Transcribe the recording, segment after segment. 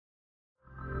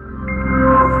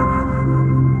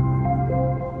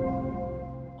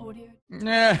All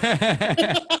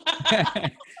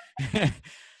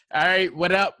right,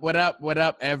 what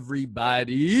up,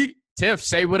 everybody? Tiff,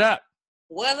 say what up.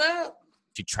 What up?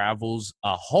 She travels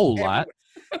a whole lot,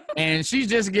 and she's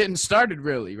just getting started,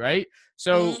 really, right?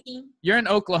 So you're in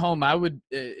Oklahoma.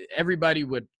 Everybody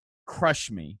would crush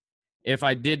me if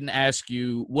I didn't ask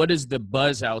you, what is the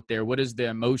buzz out there? What is the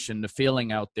emotion, the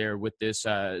feeling out there with this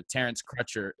Terrence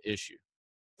Crutcher issue?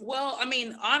 Well, I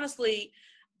mean, honestly,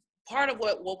 part of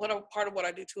what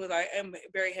I do too is I am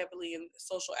very heavily in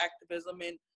social activism,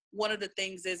 and one of the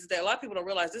things is that a lot of people don't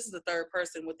realize this is the third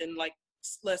person within like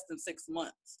less than 6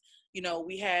 months. You know,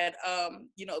 we had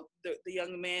the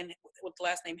young man with the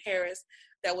last name Harris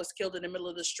that was killed in the middle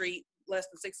of the street less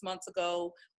than 6 months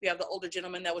ago. We have the older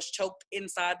gentleman that was choked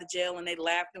inside the jail and they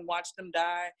laughed and watched him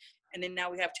die. And then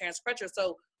now we have Terrence Crutcher.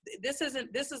 So this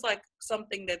is like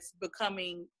something that's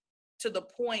becoming to the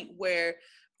point where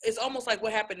it's almost like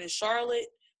what happened in Charlotte.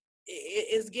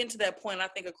 It's getting to that point, I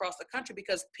think, across the country,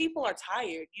 because people are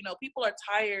tired. You know, people are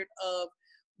tired of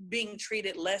being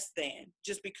treated less than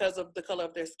just because of the color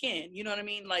of their skin. You know what I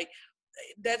mean? Like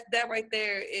that right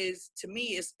there is, to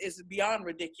me, is beyond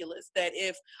ridiculous. That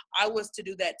if I was to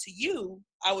do that to you,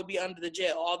 I would be under the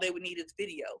jail. All they would need is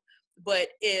video. But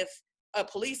if a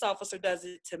police officer does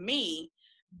it to me,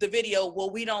 the video,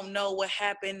 well, we don't know what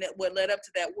happened, what led up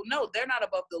to that. Well, no, they're not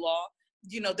above the law.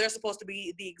 You know, they're supposed to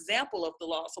be the example of the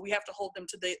law. So we have to hold them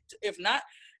to if not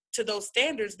to those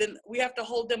standards, then we have to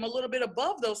hold them a little bit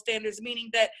above those standards, meaning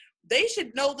that they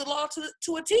should know the law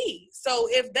to a T. So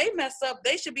if they mess up,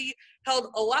 they should be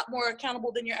held a lot more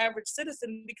accountable than your average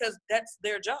citizen, because that's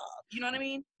their job. You know what I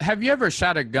mean? Have you ever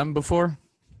shot a gun before?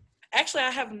 Actually, I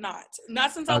have not.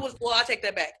 Not since I was, well, I take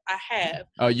that back. I have.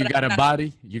 Oh, you got a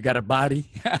body? You got a body?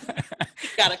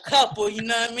 Got a couple, you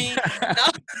know what I mean?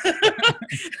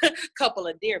 Couple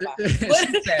of deer bodies.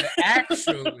 She said,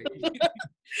 actually.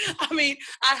 I mean,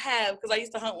 I have, because I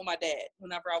used to hunt with my dad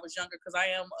whenever I was younger, because I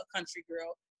am a country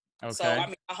girl. Okay. So, I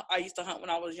mean, I used to hunt when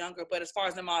I was younger, but as far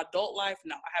as in my adult life,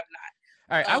 no, I have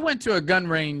not. All right, I went to a gun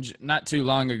range not too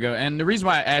long ago, and the reason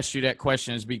why I asked you that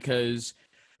question is because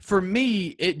for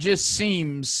me, it just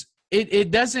seems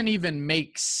it doesn't even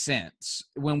make sense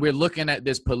when we're looking at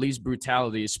this police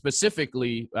brutality,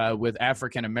 specifically with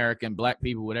African-American, black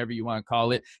people, whatever you want to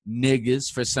call it, niggas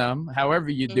for some, however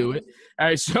you do it. All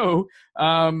right, so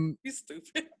you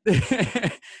stupid.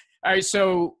 All right,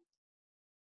 so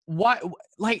why,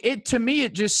 like, it to me,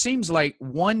 it just seems like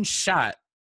one shot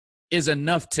is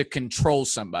enough to control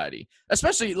somebody,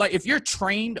 especially like if you're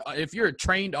a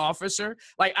trained officer.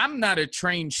 Like, I'm not a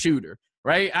trained shooter,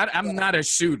 right? I'm not a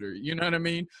shooter, you know what I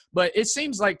mean? But it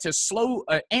seems like to slow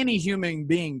any human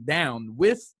being down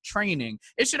with training,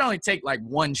 it should only take like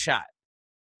one shot.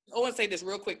 I want to say this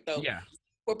real quick though. Yeah.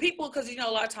 For people, because, you know,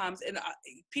 a lot of times, and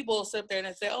people sit there and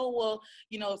they say, oh, well,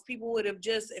 you know, if they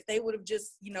would have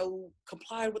just, you know,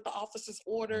 complied with the officer's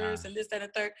orders and this, that,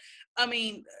 and third. I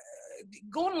mean,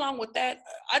 going along with that,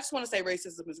 I just want to say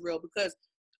racism is real, because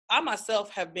I myself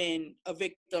have been a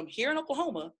victim here in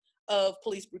Oklahoma of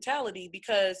police brutality,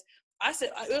 because I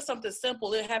said it was something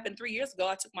simple. It happened 3 years ago.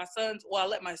 I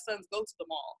let my sons go to the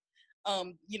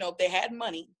mall. You know, they had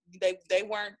money. They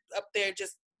weren't up there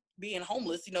just being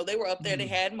homeless. You know, they were up there, they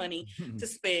had money to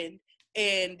spend,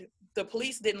 and the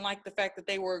police didn't like the fact that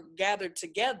they were gathered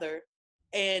together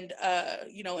and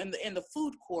you know, in the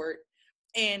food court,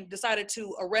 and decided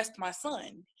to arrest my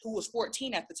son, who was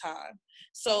 14 at the time.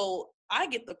 So I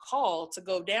get the call to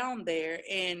go down there,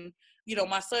 and, you know,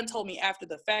 my son told me after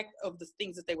the fact of the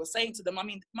things that they were saying to them. I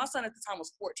mean, my son at the time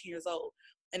was 14 years old,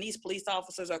 and these police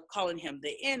officers are calling him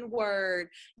the N-word,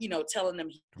 you know, telling him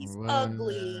he's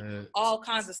ugly, all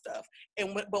kinds of stuff.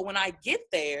 But when I get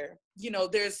there, you know,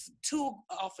 there's two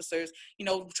officers, you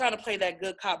know, trying to play that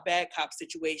good cop, bad cop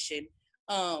situation.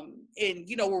 And,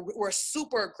 you know, we're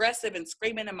super aggressive and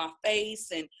screaming in my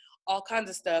face and all kinds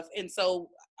of stuff. And so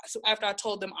after I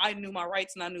told them I knew my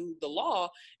rights and I knew the law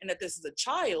and that this is a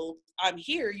child, I'm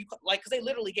here, because they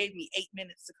literally gave me 8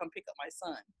 minutes to come pick up my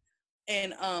son.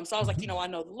 And so I was like, you know, I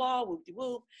know the law,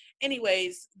 whoop-de-whoop.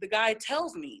 Anyways, the guy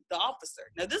tells me, the officer,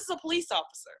 now this is a police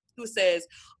officer, who says,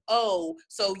 oh,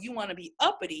 so you want to be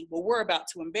uppity? Well, we're about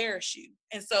to embarrass you.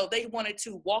 And so they wanted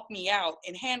to walk me out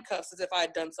in handcuffs as if I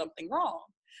had done something wrong.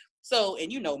 So,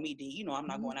 and you know me, D, you know I'm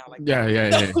not going out like that.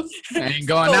 Yeah. I ain't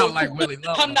going out like Willie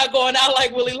Lump. I'm not going out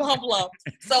like Willie Lump.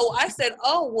 So I said,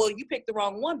 oh, well, you picked the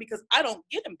wrong one, because I don't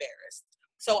get embarrassed.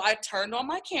 So I turned on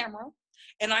my camera,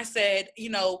 And I said,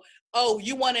 oh,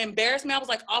 you want to embarrass me? I was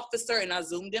like, officer, and I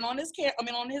zoomed in on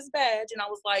on his badge, and I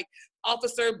was like,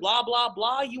 officer, blah, blah,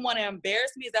 blah, you want to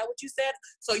embarrass me? Is that what you said?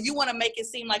 So you want to make it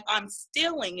seem like I'm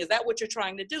stealing? Is that what you're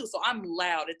trying to do? So I'm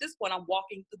loud. At this point, I'm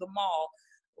walking through the mall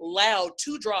loud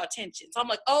to draw attention. So I'm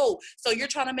like, oh, so you're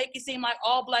trying to make it seem like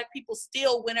all Black people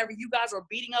steal whenever you guys are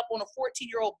beating up on a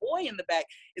 14-year-old boy in the back.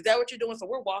 Is that what you're doing? So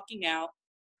we're walking out.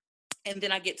 And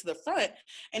then I get to the front,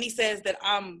 and he says that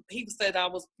he said I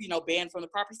was, banned from the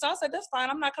property. So I said, that's fine.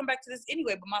 I'm not coming back to this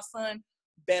anyway, but my son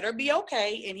better be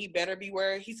okay, and he better be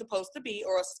where he's supposed to be,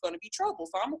 or else it's going to be trouble.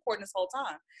 So I'm recording this whole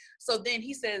time. So then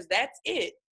he says, that's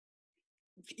it.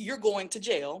 You're going to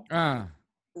jail.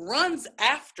 Runs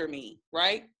after me,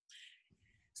 right?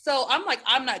 So I'm like,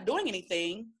 I'm not doing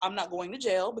anything. I'm not going to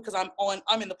jail because I'm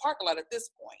in the parking lot at this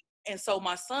point. And so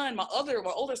my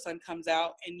older son comes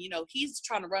out, and, he's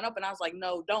trying to run up, and I was like,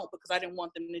 no, don't, because I didn't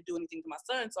want them to do anything to my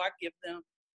son. So I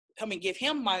give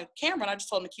him my camera, and I just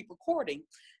told him to keep recording.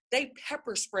 They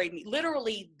pepper sprayed me,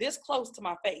 literally this close to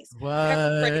my face. What?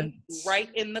 Pepper sprayed me right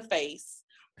in the face.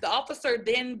 The officer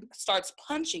then starts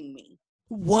punching me.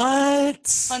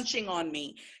 What? Punching on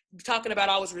me, talking about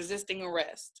I was resisting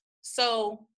arrest.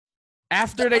 So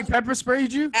after they pepper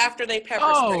sprayed you? After they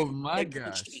pepper sprayed me. Oh my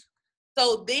gosh.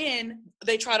 So then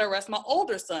they try to arrest my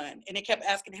older son, and they kept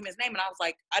asking him his name. And I was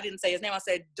like, I didn't say his name. I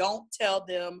said, don't tell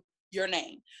them your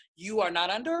name. You are not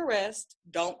under arrest.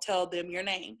 Don't tell them your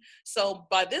name. So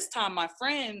by this time, my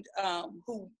friend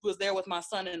who was there with my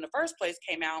son in the first place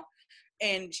came out,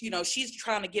 and, she's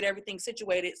trying to get everything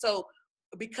situated. So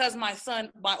because my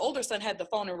older son had the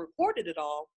phone and recorded it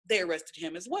all, they arrested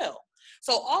him as well.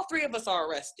 So all three of us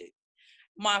are arrested.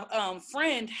 My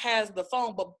friend has the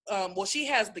phone, but she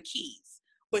has the keys,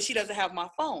 but she doesn't have my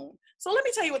phone. So let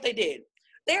me tell you what they did.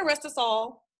 They arrest us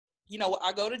all.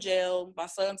 I go to jail. My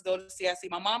sons go to CIC.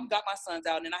 My mom got my sons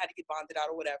out, and then I had to get bonded out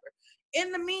or whatever.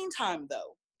 In the meantime,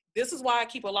 though, this is why I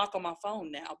keep a lock on my phone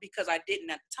now, because I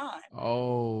didn't at the time.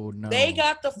 Oh, no. They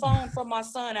got the phone from my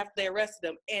son after they arrested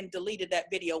him and deleted that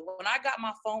video. When I got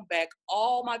my phone back,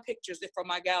 all my pictures from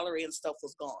my gallery and stuff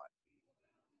was gone.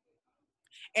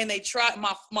 And they tried,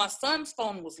 my son's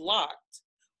phone was locked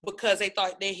because they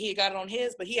thought that he got it on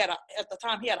his, but at the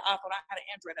time he had an iPhone. I had an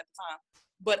Android at the time,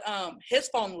 but his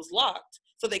phone was locked,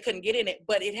 so they couldn't get in it.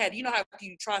 But it had, how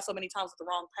you try so many times with the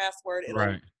wrong password,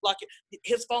 it'll lock it.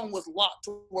 His phone was locked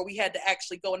to where we had to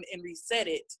actually go and reset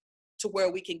it to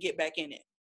where we can get back in it.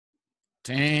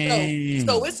 Dang.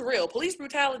 So it's real. Police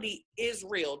brutality is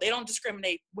real. They don't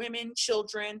discriminate women,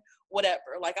 children,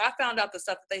 whatever. Like, I found out the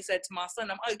stuff that they said to my son.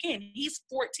 Again, he's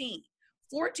 14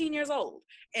 years old.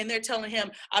 And they're telling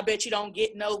him, I bet you don't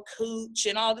get no cooch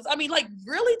and all this. I mean, like,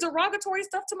 really derogatory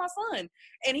stuff to my son.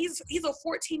 And he's a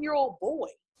 14-year-old boy.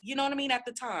 You know what I mean? At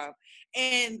the time.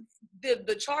 And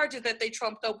the charges that they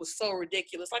trumped up was so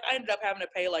ridiculous. Like, I ended up having to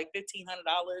pay like $1,500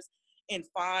 in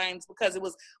fines because it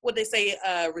was what they say,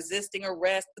 resisting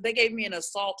arrest. They gave me an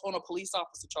assault on a police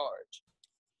officer charge.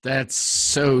 That's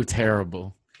so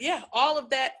terrible. Yeah, all of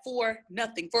that for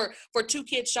nothing. For two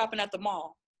kids shopping at the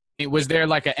mall. Was there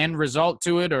like an end result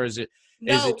to it, or is it?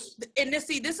 No, and this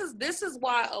is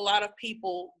why a lot of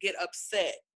people get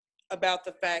upset about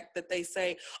the fact that they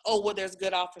say, oh, well, there's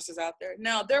good officers out there.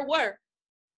 Now, there were,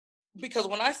 because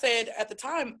when I said at the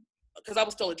time, because I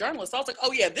was still a journalist, I was like,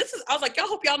 oh yeah, I was like, y'all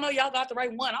hope y'all know y'all got the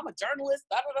right one. I'm a journalist,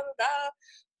 da da da da da,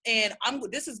 and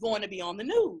this is going to be on the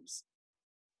news.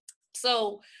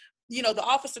 So, the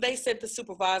officer, they sent the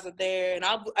supervisor there, and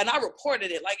I reported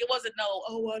it. Like, it wasn't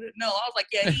I didn't know. I was like,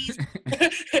 yeah, he's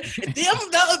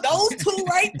those two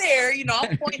right there.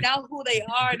 I'm pointing out who they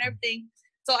are and everything.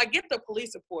 So I get the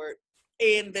police report,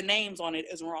 and the names on it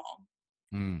is wrong.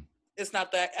 Mm. It's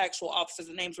not the actual officers.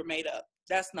 The names were made up.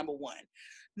 That's number one.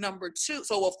 Number two,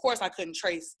 so of course I couldn't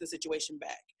trace the situation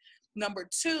back. Number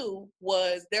two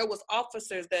was there was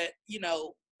officers that,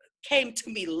 came to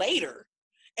me later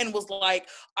and was like,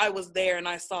 I was there and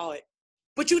I saw it,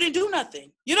 but you didn't do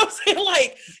nothing. You know what I'm saying?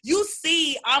 Like, you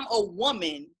see, I'm a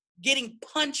woman getting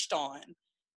punched on.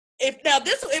 If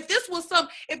this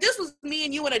was me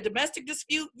and you in a domestic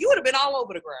dispute, you would have been all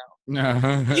over the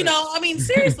ground. I mean,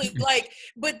 seriously, like,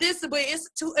 but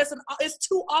it's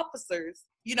two officers,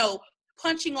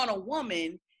 punching on a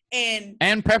woman and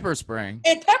pepper spraying.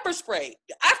 And pepper spray.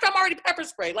 After I'm already pepper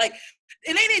sprayed. Like,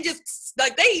 and they didn't just,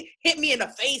 like, they hit me in the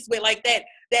face with, like,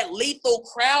 that lethal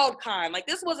crowd kind. Like,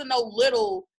 this wasn't no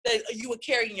little that you would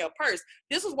carry in your purse.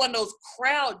 This was one of those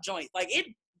crowd joints. Like,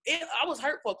 I was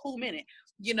hurt for a cool minute,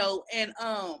 and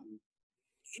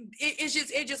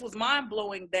it just was mind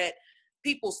blowing that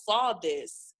people saw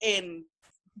this, and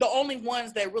the only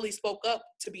ones that really spoke up,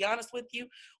 to be honest with you,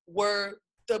 were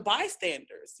the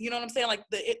bystanders. You know what I'm saying? Like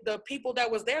the people that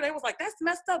was there, they was like, that's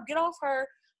messed up. Get off her,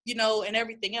 and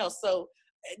everything else. So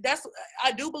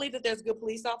I do believe that there's good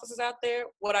police officers out there.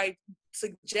 What I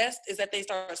suggest is that they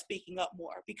start speaking up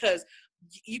more, because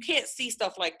you can't see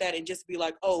stuff like that and just be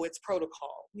like, oh, it's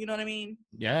protocol. You know what I mean?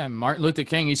 Yeah, Martin Luther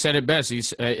King, he said it best.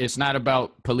 It's not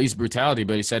about police brutality,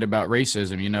 but he said about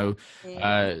racism.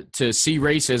 To see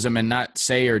racism and not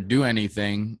say or do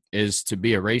anything is to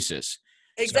be a racist.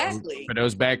 Exactly. So for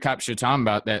those bad cops you're talking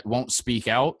about that won't speak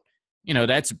out,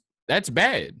 that's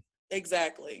bad.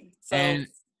 Exactly. So, and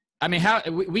I mean, how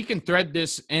we can thread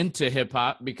this into hip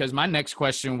hop, because my next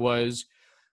question was,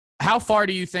 how far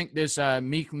do you think this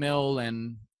Meek Mill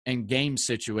and Game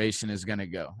situation is going to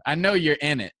go? I know you're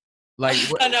in it. Like,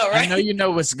 I know, right? I know you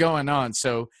know what's going on.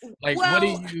 So, like, what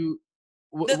do you?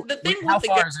 The thing how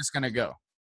far is this going to go?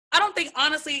 I don't think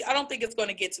it's going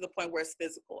to get to the point where it's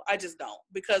physical. I just don't,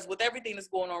 because with everything that's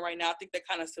going on right now, I think that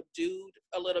kind of subdued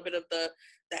a little bit of the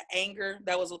anger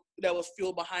that was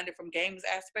fueled behind it from Game's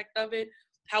aspect of it.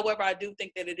 However, I do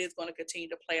think that it is going to continue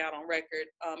to play out on record,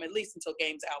 at least until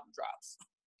Game's album drops.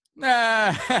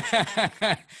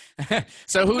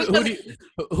 So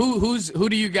who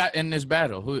do you got in this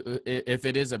battle? Who, if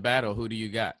it is a battle, who do you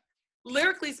got?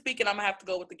 Lyrically speaking, I'm gonna have to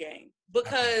go with the Game,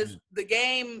 because the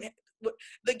game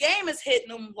is hitting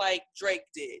him like Drake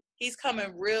did. He's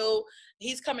coming real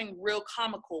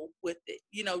comical with it.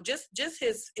 Just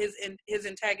his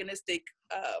antagonistic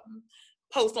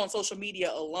post on social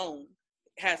media alone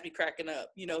has me cracking up.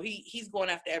 He's going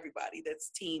after everybody that's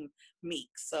team Meek.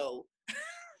 So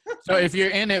if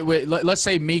you're in it with, let's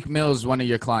say Meek Mill's one of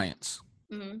your clients,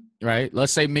 right?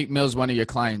 Let's say Meek Mill's one of your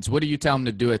clients. What do you tell him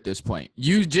to do at this point?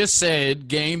 You just said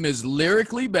Game is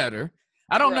lyrically better.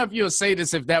 I don't know if you'll say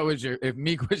this if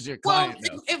Meek was your client.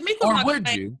 Well, if Meek was my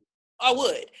client, you? I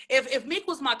would. If Meek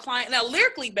was my client, now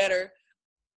lyrically better,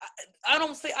 I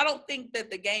don't think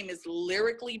that the Game is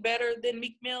lyrically better than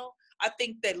Meek Mill. I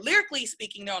think that lyrically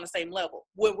speaking, they're on the same level.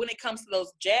 When it comes to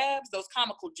those jabs, those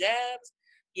comical jabs,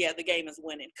 yeah, the Game is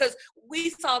winning, because we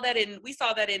saw that in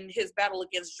his battle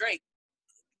against Drake.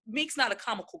 Meek's not a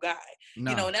comical guy, and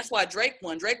that's why Drake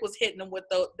won. Drake was hitting him with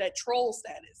that troll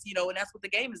status, and that's what the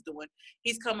Game is doing.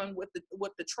 He's coming with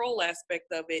the troll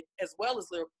aspect of it as well as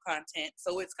lyrical content.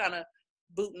 So it's kind of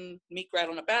booting Meek right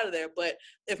on up out of there. But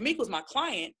if Meek was my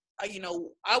client,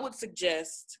 I would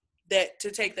suggest that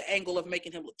to take the angle of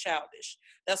making him look childish.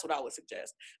 That's what I would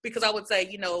suggest, because I would say,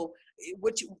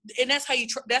 and that's how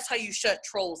you shut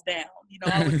trolls down.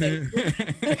 I would say,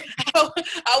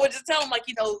 I would just tell him, like,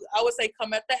 I would say,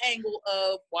 come at the angle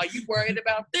of, why you worried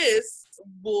about this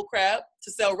bull crap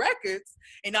to sell records,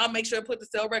 and I'll make sure to put the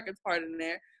sell records part in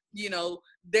there.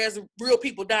 There's real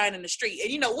people dying in the street,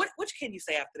 and what can you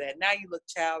say after that? Now you look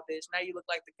childish. Now you look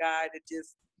like the guy that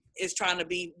just is trying to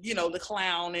be, the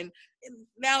clown, and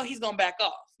now he's gonna back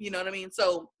off. You know what I mean?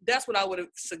 So that's what I would have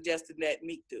suggested that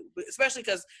Meek do, but especially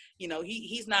because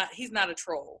he's not a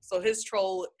troll. So his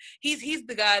troll, he's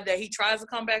the guy that he tries to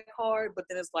come back hard, but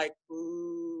then it's like,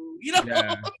 ooh,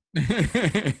 Yeah.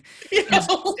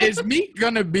 Is Meek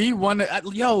gonna be one?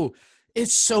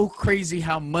 It's so crazy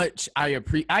how much I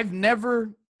appreciate. I've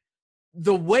never.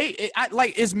 The way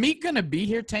is Meek gonna be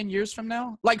here 10 years from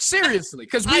now? Like, seriously,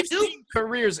 because we've seen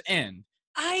careers end.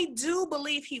 I do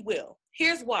believe he will.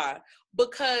 Here's why: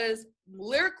 because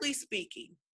lyrically speaking,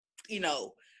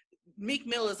 Meek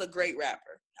Mill is a great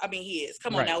rapper. I mean, he is.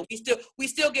 Come on now, we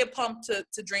still get pumped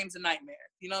to Dreams and Nightmares.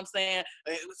 You know what I'm saying?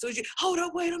 As soon as you hold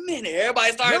up, wait a minute,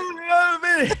 everybody starts.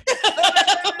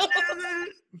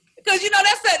 Because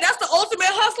that's the ultimate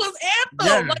hustler's anthem.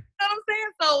 Yeah. Like, you know what I'm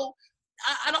saying? So.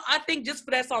 I think just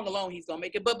for that song alone, he's gonna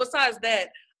make it. But besides that,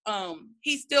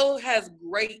 he still has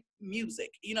great music.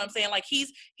 You know what I'm saying? Like,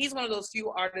 he's one of those few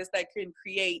artists that can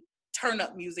create turn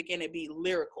up music and it be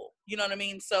lyrical. You know what I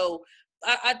mean? So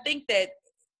I think that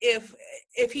if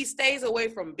he stays away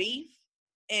from beef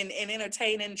and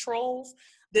entertaining trolls,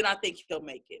 then I think he'll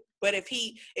make it. But if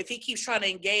he keeps trying to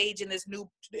engage in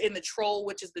the troll,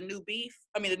 which is the new beef,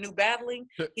 the new battling,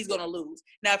 he's gonna lose.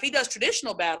 Now, if he does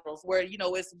traditional battles where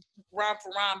it's rhyme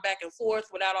for rhyme back and forth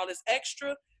without all this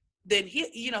extra, then he'll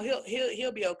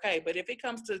be okay. But if it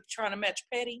comes to trying to match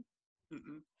petty,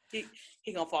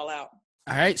 he gonna fall out.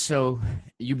 All right, so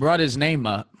you brought his name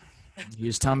up. He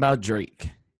was talking about Drake.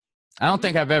 I don't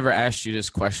think I've ever asked you this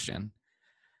question.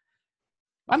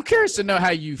 I'm curious to know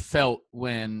how you felt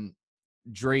when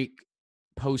Drake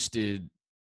posted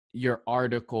your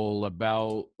article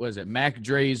about, was it Mac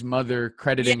Dre's mother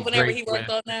crediting Drake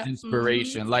with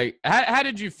inspiration? Like, how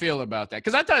did you feel about that?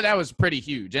 Because I thought that was pretty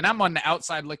huge. And I'm on the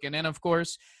outside looking in, of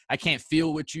course. I can't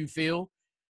feel what you feel.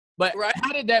 But Right.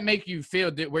 how did that make you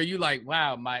feel? Were you like,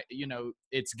 wow,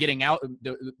 it's getting out,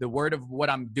 the word of what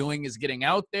I'm doing is getting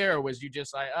out there? Or was you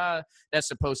just like, that's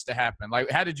supposed to happen?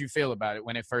 Like, how did you feel about it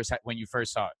when you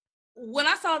first saw it? When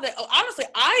I saw that, honestly,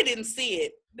 I didn't see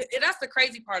it. And that's the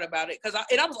crazy part about it.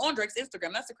 I was on Drake's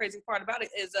Instagram. That's the crazy part about it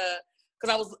is,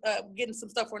 because I was getting some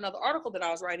stuff for another article that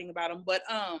I was writing about him. But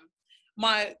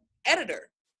my editor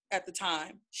at the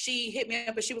time, she hit me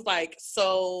up and she was like,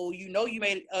 so you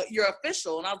made you're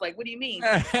official. And I was like, what do you mean?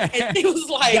 And she was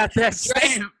like, got that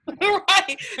Drake,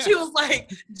 right? She was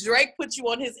like, Drake put you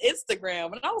on his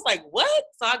Instagram. And I was like, what?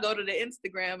 So I go to the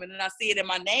Instagram and then I see it and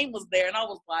my name was there. And I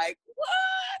was like, what?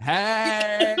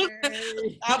 Hey.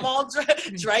 I'm on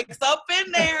Drake's up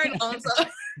in there. And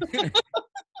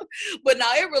but no,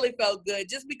 it really felt good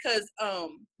just because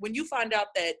when you find out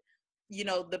that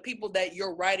the people that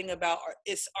you're writing about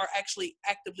are actually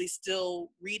actively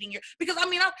still reading because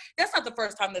that's not the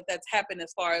first time that's happened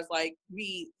as far as like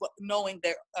me knowing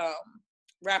that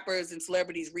rappers and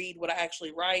celebrities read what I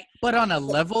actually write. But on a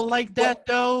level like that,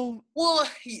 though, well,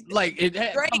 like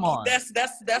Drake, come on,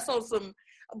 that's on some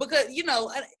because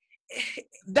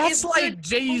that's like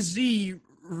Jay-Z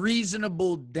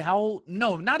Reasonable Doubt.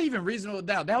 No, not even Reasonable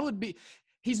Doubt. That would be.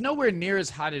 He's nowhere near as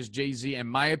hot as Jay-Z, in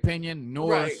my opinion,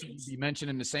 nor should he be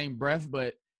mentioned in the same breath.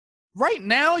 But right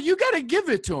now, you got to give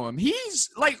it to him. He's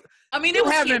like,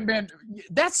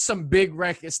 that's some big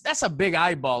records. That's a big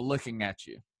eyeball looking at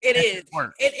you. It is.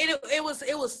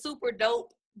 It was super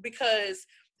dope because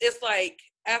it's like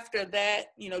after that,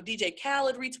 DJ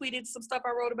Khaled retweeted some stuff I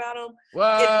wrote about him.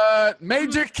 What?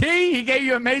 Major Key? He gave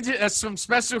you some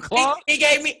special cloth? He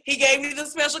gave me the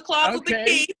special cloth with the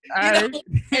key. Right.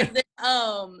 And then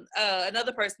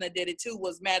another person that did it too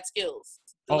was Mad Skills.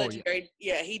 The legendary.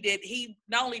 Yeah, he did. He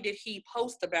not only did he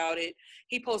post about it,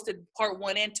 he posted part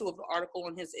 1 and 2 of the article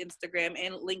on his Instagram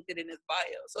and linked it in his bio.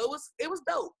 So it was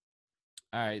dope.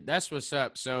 All right, that's what's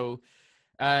up. So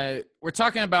we're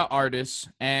talking about artists,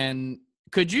 and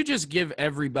could you just give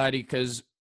everybody, because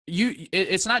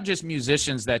it's not just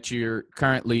musicians that you're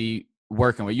currently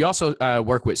working with. You also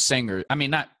work with singers. I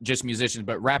mean, not just musicians,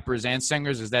 but rappers and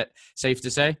singers. Is that safe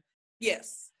to say?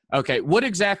 Yes. Okay. What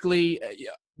exactly,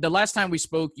 the last time we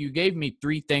spoke, you gave me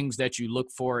 3 things that you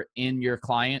look for in your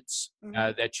clients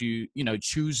that you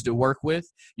choose to work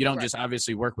with. You don't just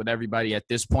obviously work with everybody at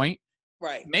this point.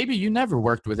 Right. Maybe you never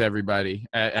worked with everybody.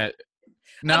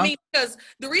 No? I mean, because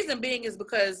the reason being is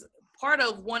because part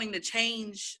of wanting to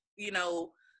change,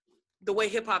 the way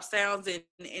hip hop sounds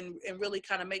and really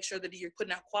kind of make sure that you're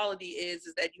putting out quality is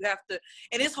that you have to,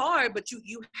 and it's hard, but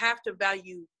you have to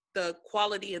value the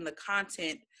quality and the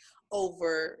content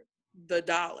over the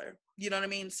dollar. You know what I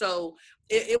mean? So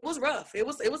it was rough. It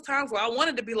was times where I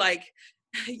wanted to be like,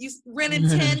 you renting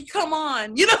 10, come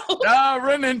on, No,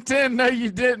 renting 10, no,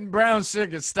 you didn't. Brown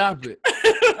sugar, stop it.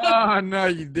 Oh, no,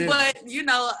 you didn't. But,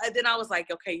 then I was like,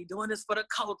 okay, you're doing this for the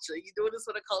culture. You're doing this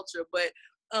for the culture. But,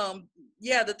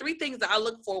 the 3 things that I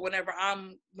look for whenever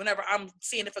I'm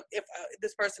seeing if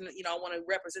this person, I want to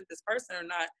represent this person or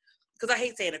not, because I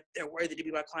hate saying if they're worthy to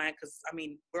be my client, because,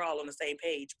 we're all on the same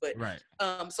page. But,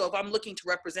 so if I'm looking to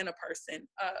represent a person,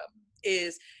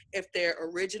 is if they're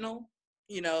original,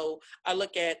 I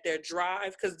look at their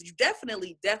drive, because you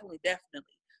definitely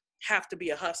have to be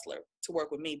a hustler to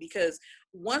work with me, because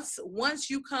once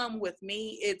you come with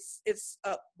me, it's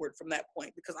upward from that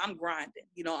point, because I'm grinding.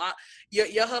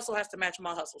 Your hustle has to match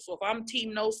my hustle. So if I'm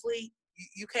team no sleep,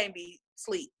 you can't be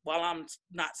sleep while I'm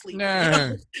not sleeping.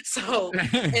 Nah. So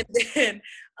and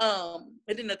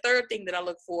then the third thing that I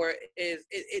look for is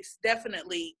it's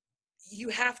definitely you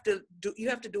have to do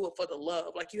it for the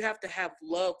love. Like, you have to have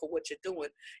love for what you're doing.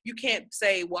 You can't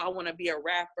say, well, I want to be a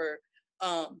rapper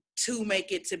to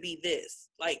make it to be this.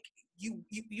 Like, you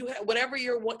whatever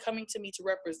you're coming to me to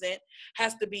represent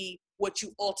has to be what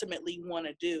you ultimately want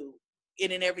to do,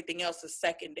 and then everything else is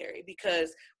secondary.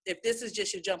 Because if this is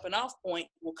just your jumping off point,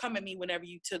 well, come at me whenever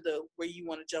you where you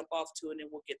want to jump off to, and then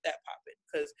we'll get that popping.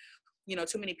 Because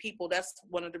too many people, that's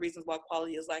one of the reasons why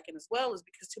quality is lacking as well, is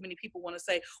because too many people want to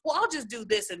say, well, I'll just do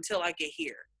this until I get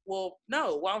here. Well,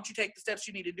 no, why don't you take the steps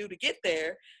you need to do to get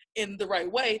there in the right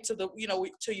way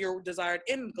to your desired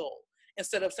end goal,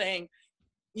 instead of saying,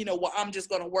 well, I'm just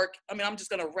going to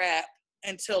rap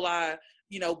until I,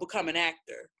 become an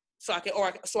actor so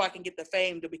I can get the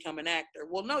fame to become an actor.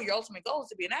 Well, no, your ultimate goal is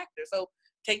to be an actor. So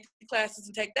take the classes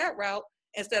and take that route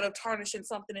instead of tarnishing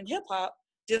something in hip hop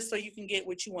just so you can get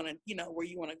what you want to, where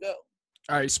you want to go.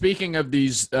 All right. Speaking of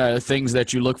these things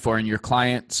that you look for in your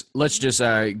clients, let's just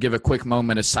give a quick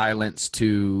moment of silence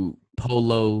to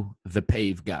Polo the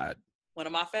Pave God. One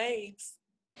of my faves.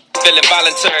 Feeling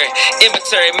voluntary,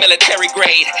 immaterial, military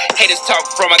grade. Haters talk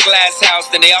from a glass house,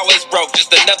 then they always broke.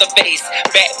 Just another face.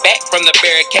 Back from the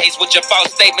barricades with your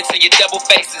false statements and your double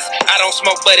faces. I don't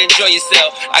smoke, but enjoy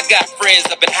yourself. I got friends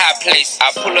up in high place.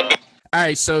 I pull up. All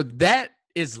right, so that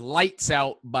is Lights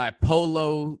Out by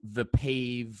Polo the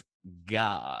Pave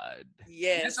God.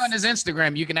 Yes. That's on his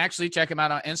Instagram. You can actually check him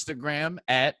out on Instagram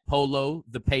at Polo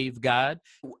the Pave God.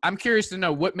 I'm curious to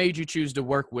know, what made you choose to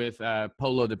work with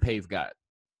Polo the Pave God?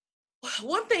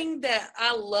 One thing that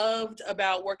I loved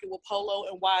about working with Polo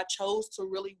and why I chose to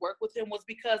really work with him was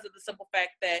because of the simple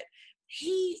fact that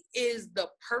he is the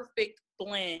perfect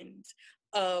blend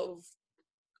of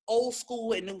old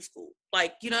school and new school.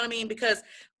 Like, you know what I mean? Because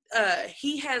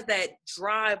he has that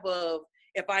drive of,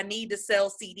 if I need to sell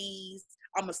CDs,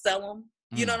 I'm gonna sell them.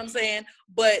 You know what I'm saying?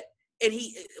 And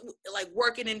he like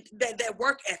working in that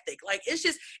work ethic. Like it's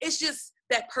just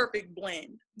that perfect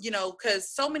blend, you know,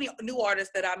 because so many new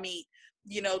artists that I meet,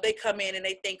 you know, they come in and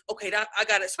they think, okay, I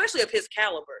got it, especially of his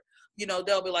caliber, you know,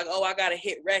 they'll be like, oh, I got a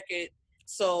hit record,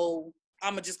 so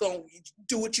I'm just gonna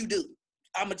do what you do.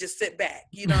 I'm gonna just sit back,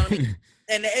 you know what I mean?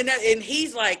 And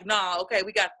he's like, nah, okay,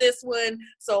 we got this one.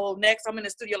 So next I'm in the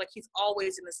studio. Like he's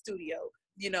always in the studio,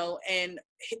 you know, and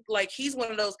like he's one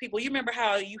of those people. You remember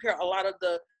how you hear a lot of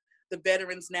the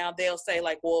veterans now, they'll say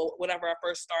like, well, whenever I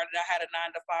first started, I had a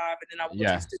 9 to 5 and then I would go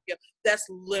to the studio. That's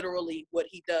literally what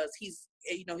he does. He's,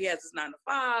 you know, he has his 9 to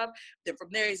 5. Then from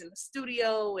there, he's in the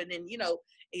studio. And then, you know,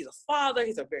 he's a father.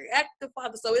 He's a very active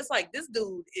father. So it's like, this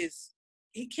dude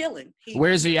he killing.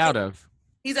 Where's he out of?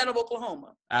 He's out of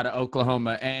Oklahoma. Out of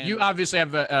Oklahoma. And you obviously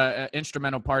have an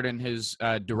instrumental part in his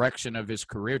direction of his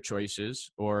career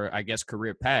choices, or I guess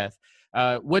career path.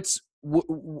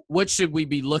 What should we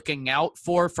be looking out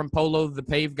for from Polo the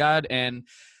Pave God, and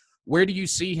where do you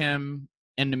see him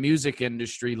in the music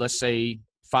industry, let's say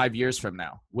 5 years from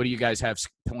now? What do you guys have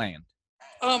planned?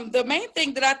 The main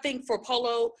thing that I think for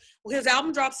Polo, his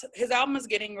album is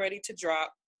getting ready to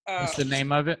drop. What's the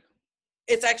name of it?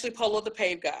 It's actually Polo the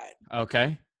Pave God.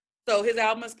 Okay. So his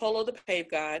album is Polo the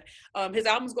Pave God. His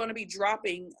album is going to be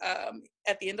dropping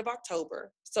at the end of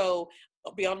October. So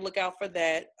I'll be on the lookout for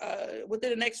that.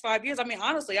 Within the next 5 years, I mean,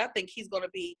 honestly, I think he's going to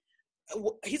be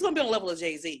on the level of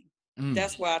Jay-Z.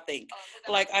 That's what I think.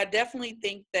 Like, I definitely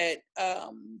think that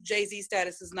Jay-Z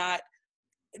status is not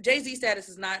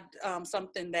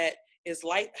something that is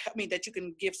light. I mean, that you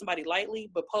can give somebody lightly,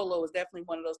 but Polo is definitely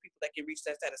one of those people that can reach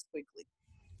that status quickly.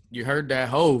 You heard that,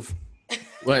 Hove.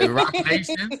 What, Rock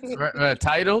Nation?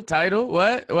 Title?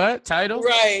 What? Title?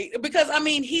 Right. Because, I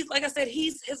mean, he's, like I said,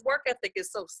 his work ethic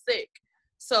is so sick.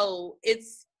 So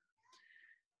it's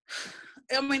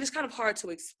kind of hard to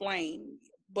explain,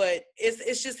 but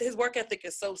it's just his work ethic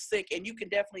is so sick, and you can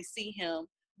definitely see him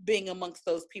being amongst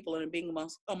those people and being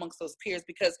amongst those peers,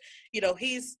 because, you know,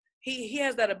 he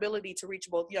has that ability to reach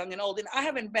both young and old. And I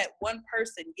haven't met one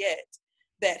person yet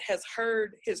that has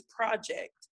heard his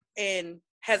project and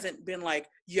hasn't been like,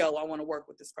 yo, I want to work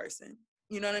with this person.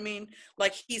 You know what I mean?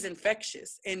 Like, he's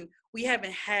infectious, and we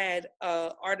haven't had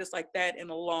artists like that in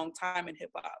a long time in hip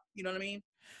hop. You know what I mean?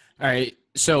 All right.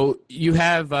 So you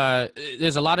have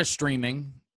there's a lot of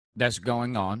streaming that's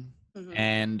going on,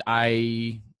 and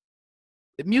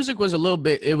music was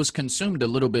it was consumed a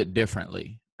little bit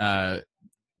differently,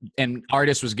 and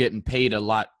artists was getting paid a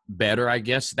lot better. I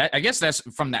guess that's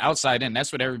from the outside in.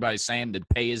 That's what everybody's saying. The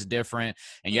pay is different,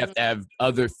 and you have to have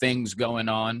other things going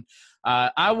on.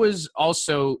 I was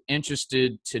also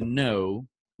interested to know,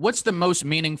 what's the most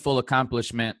meaningful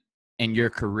accomplishment in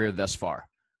your career thus far?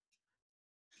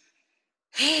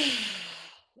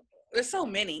 There's so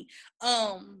many.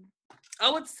 I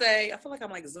would say, I feel like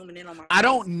I'm like zooming in on my. I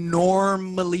don't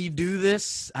normally do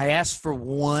this. I asked for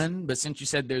one, but since you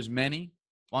said there's many,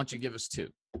 why don't you give us two?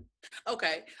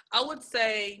 Okay. I would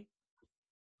say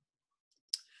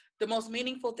the most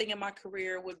meaningful thing in my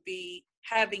career would be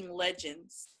having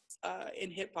legends in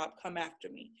hip hop come after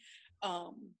me.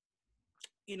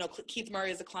 You know, Keith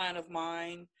Murray is a client of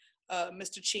mine.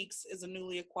 Mr. Cheeks is a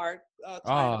newly acquired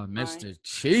client of mine. Mr.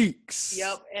 Cheeks.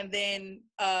 Yep. And then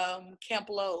Camp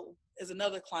Low is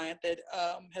another client that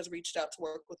has reached out to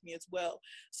work with me as well.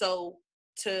 So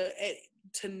to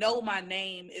know my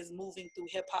name is moving through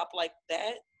hip hop like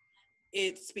that,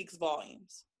 it speaks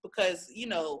volumes. Because, you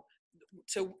know,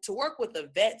 to work with the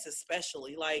vets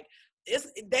especially, like,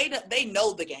 they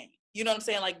know the game. You know what I'm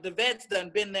saying? Like, the vets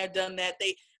been there, done that.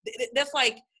 That's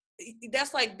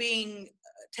like being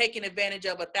taken advantage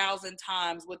of 1,000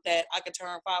 times with that I could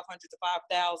turn 500 to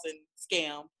 5,000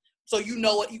 scam. So you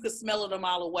know it, you could smell it a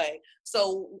mile away.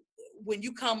 So when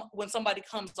somebody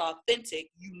comes authentic,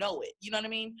 you know it. You know what I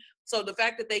mean? So the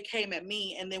fact that they came at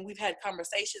me and then we've had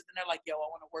conversations and they're like, yo, I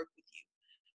want to work with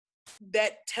you.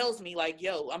 That tells me like,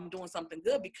 yo, I'm doing something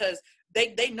good because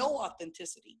they know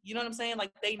authenticity. You know what I'm saying?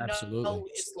 Like they Absolutely. know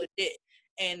it's legit.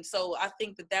 And so I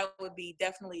think that would be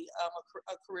definitely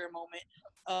a career moment.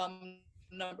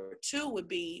 Number two would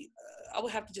be, I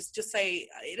would have to just say,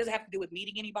 it doesn't have to do with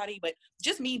meeting anybody, but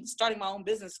just me starting my own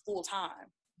business full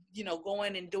time, you know,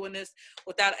 going and doing this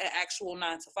without an actual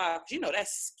 9 to 5. You know,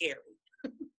 that's scary.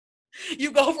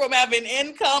 You go from having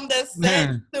income that's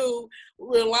set to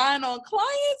relying on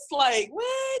clients. Like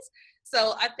what?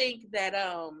 So I think that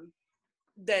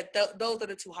those are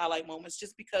the two highlight moments,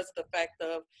 just because of the fact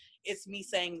of it's me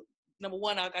saying, number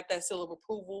one, I got that seal of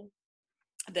approval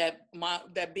that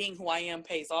being who I am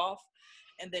pays off,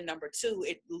 and then number two,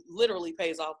 it literally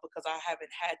pays off because I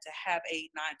haven't had to have a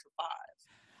 9 to 5.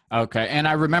 Okay, and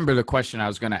I remember the question I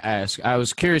was going to ask. I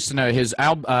was curious to know his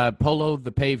Polo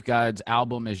the Pave God's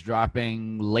album is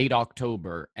dropping late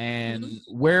October, and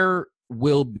where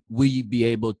will we be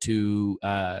able to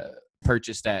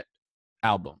purchase that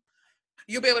album?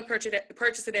 You'll be able to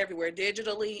purchase it everywhere,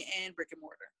 digitally and brick and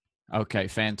mortar. Okay,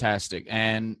 fantastic.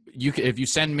 And if you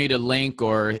send me the link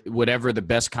or whatever the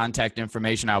best contact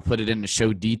information, I'll put it in the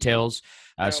show details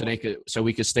so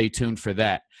we could stay tuned for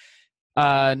that.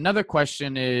 Another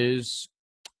question is,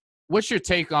 what's your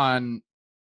take on?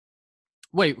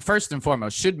 Wait, first and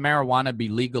foremost, should marijuana be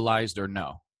legalized or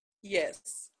no?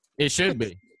 Yes, it should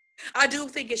be. I do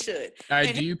think it should. All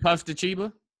right, do you puff the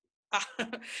Chiba?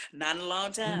 Not in a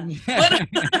long time. But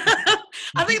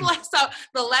I think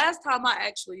the last time I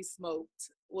actually smoked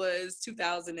was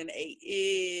 2008.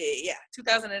 Yeah,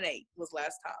 2008 was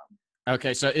last time.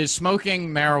 Okay, so is smoking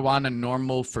marijuana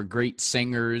normal for great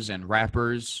singers and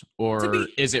rappers, or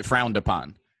is it frowned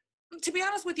upon? To be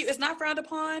honest with you, it's not frowned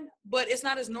upon, but it's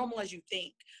not as normal as you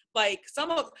think. Like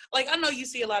I know you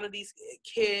see a lot of these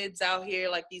kids out here,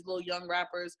 like these little young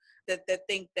rappers that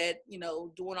think that, you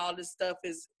know, doing all this stuff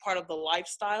is part of the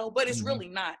lifestyle, but it's really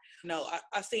not. No,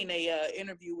 I seen a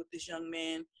interview with this young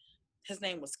man. His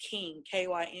name was King, Kyngg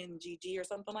or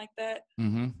something like that.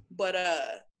 But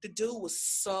the dude was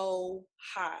so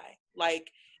high, like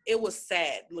it was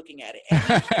sad looking at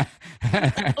it.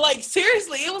 And like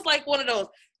seriously, it was like one of those,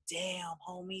 damn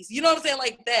homies, you know what I'm saying,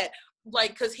 like that,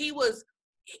 like because he was,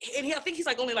 and I think he's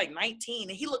like only like 19,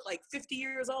 and he looked like 50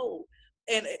 years old.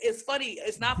 And it's funny,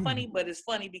 it's not funny, but it's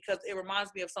funny because it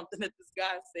reminds me of something that this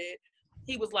guy said.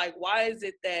 He was like, why is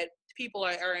it that people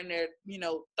are in their, you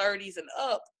know, 30s and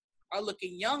up are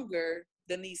looking younger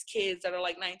than these kids that are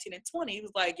like 19 and 20? He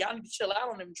was like, y'all need to chill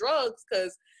out on them drugs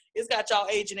because it's got y'all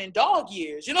aging in dog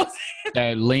years. You know what I'm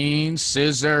saying? That lean,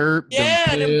 scissor,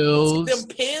 yeah, them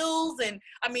pills. And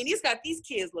I mean, he's got these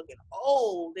kids looking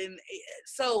old. And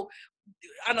so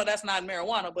I know that's not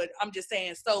marijuana, but I'm just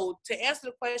saying, so to answer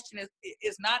the question,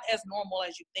 is not as normal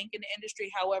as you think in the industry.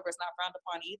 However, it's not frowned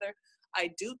upon either.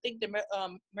 I do think that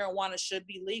marijuana should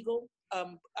be legal.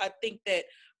 I think that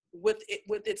with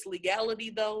its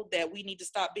legality, though, that we need to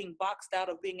stop being boxed out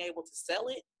of being able to sell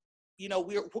it. You know,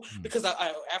 because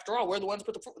after all, we're the ones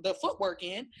who put the footwork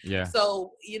in. Yeah.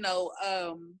 So, you know,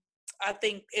 I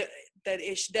think that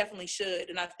it definitely should.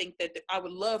 And I think that I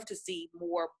would love to see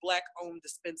more Black-owned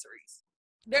dispensaries.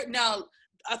 Now,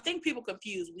 I think people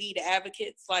confuse weed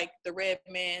advocates like the Redmans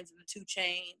and the 2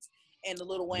 Chainz and the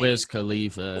Lil Wayne, Wiz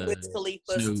Khalifa,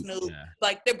 Snoop. Yeah.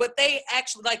 Like, but they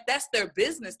actually, like, that's their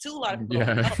business too. A lot of people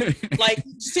don't know. Like,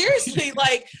 seriously,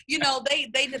 like, you know, they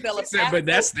develop. But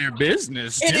that's their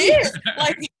business too. It is.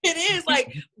 Like, it is.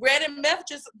 Like, Red and Meth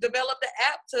just developed the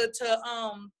app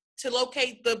to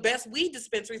locate the best weed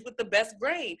dispensaries with the best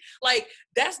grain. Like,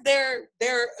 that's their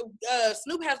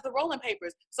Snoop has the rolling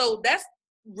papers. So that's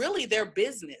really their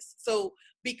business. So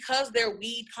because they're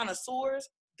weed connoisseurs,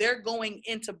 they're going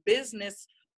into business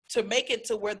to make it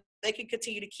to where they can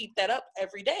continue to keep that up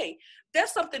every day.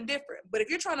 That's something different. But if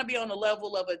you're trying to be on the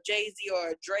level of a Jay-Z or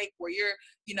a Drake, where you're,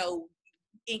 you know,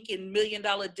 inking $1 million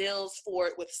deals for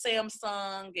it with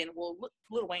Samsung, and well,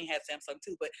 Lil Wayne had Samsung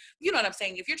too, but you know what I'm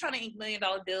saying? If you're trying to ink $1 million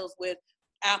deals with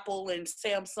Apple and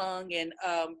Samsung and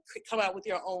come out with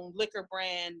your own liquor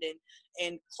brand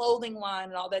and clothing line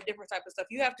and all that different type of stuff,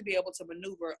 you have to be able to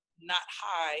maneuver not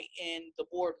high in the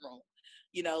boardroom,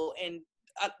 you know, and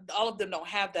all of them don't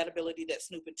have that ability that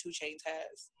Snoop and 2 Chainz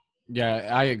has. Yeah,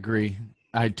 I agree.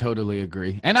 I totally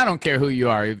agree. And I don't care who you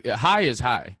are. High is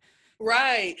high.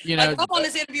 Right. You know, like, if I'm on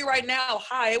this interview right now,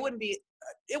 high, it wouldn't be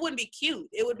cute.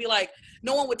 It would be like,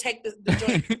 no one would take the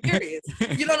joint serious.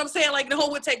 You know what I'm saying? Like, no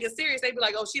one would take it serious. They'd be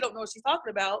like, oh, she don't know what she's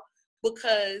talking about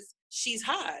because she's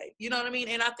high. You know what I mean?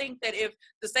 And I think that if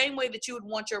the same way that you would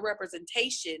want your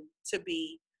representation to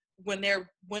be when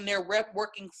they're rep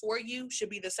working for you should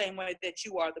be the same way that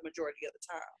you are the majority of the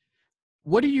time.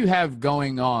 What do you have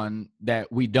going on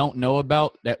that we don't know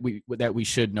about that we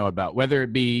should know about? Whether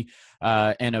it be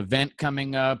an event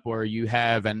coming up, or you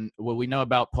have we know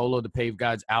about Polo the Pave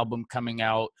God's album coming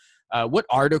out. What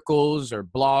articles or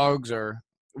blogs or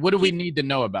what do we need to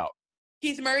know about?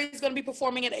 Keith Murray is going to be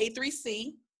performing at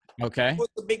A3C. Okay. With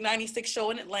the Big 96 show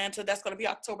in Atlanta. That's going to be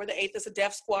October the 8th. It's a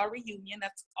Def Squad reunion.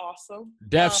 That's awesome.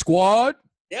 Def Squad?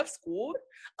 Def Squad.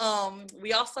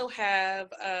 We also have,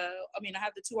 I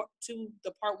have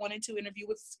the part 1 and 2 interview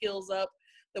with Skills Up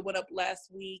that went up last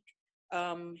week.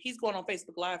 He's going on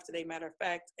Facebook Live today, matter of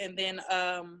fact. And then,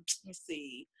 let me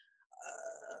see.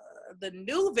 The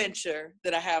new venture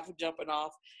that I have jumping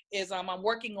off is I'm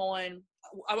working on,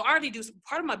 I already do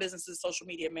part of my business is social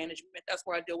media management. That's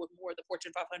where I deal with more of the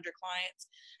Fortune 500 clients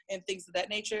and things of that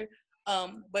nature.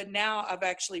 But now I've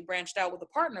actually branched out with a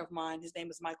partner of mine. His name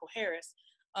is Michael Harris.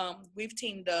 We've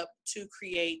teamed up to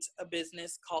create a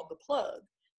business called The Plug.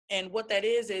 And what that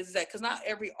is that because not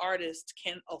every artist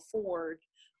can afford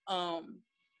to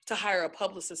hire a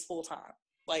publicist full time,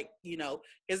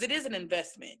 because it is an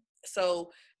investment. So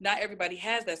not everybody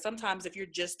has that. Sometimes if you're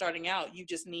just starting out, you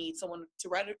just need someone to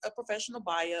write a professional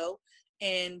bio,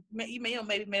 and you may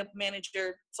maybe manage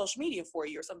your social media for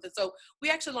you or something. So we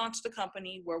actually launched a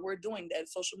company where we're doing that,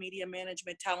 social media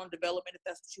management, talent development, if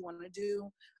that's what you want to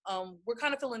do. We're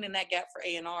kind of filling in that gap for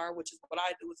A&R, which is what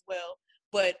I do as well.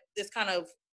 But it's kind of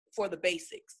for the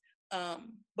basics.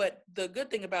 But the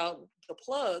good thing about The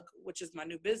Plug, which is my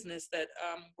new business that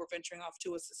we're venturing off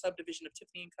to, as a subdivision of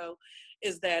Tiffany & Co.,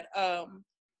 is that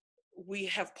we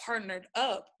have partnered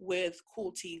up with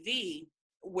Cool TV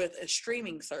with a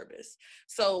streaming service.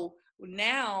 So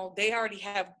now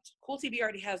Cool TV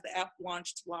already has the app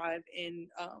launched live in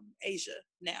Asia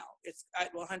now. It's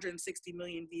at 160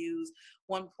 million views,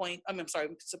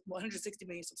 160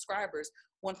 million subscribers,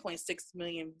 1.6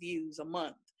 million views a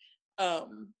month.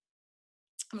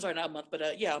 I'm sorry, not a month, but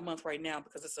a month right now,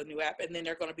 because it's a new app. And then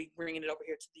they're going to be bringing it over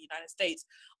here to the United States.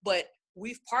 But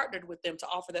we've partnered with them to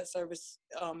offer that service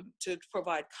to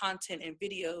provide content and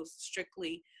videos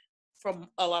strictly from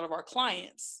a lot of our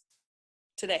clients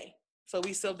today. So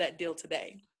we sealed that deal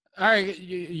today. All right.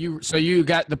 So you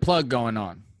got The Plug going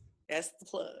on. That's The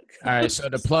Plug. All right. So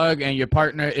The Plug and your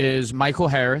partner is Michael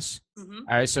Harris. Mm-hmm.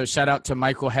 All right. So shout out to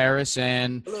Michael Harris.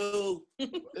 And hello.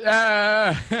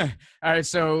 All right.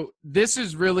 So this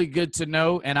is really good to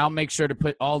know. And I'll make sure to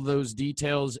put all those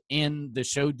details in the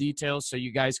show details so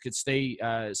you guys could stay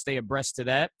abreast to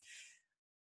that.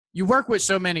 You work with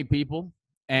so many people,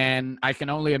 and I can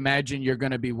only imagine you're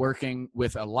going to be working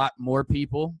with a lot more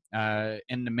people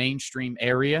in the mainstream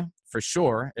area for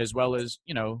sure, as well as,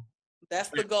 that's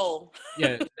the goal.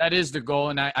 Yeah, that is the goal.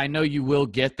 And I know you will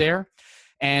get there.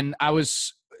 And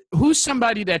who's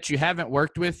somebody that you haven't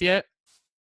worked with yet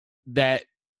that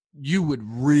you would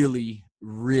really,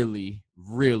 really,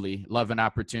 really love an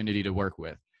opportunity to work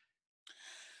with?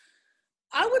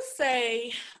 I would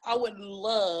say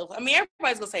everybody's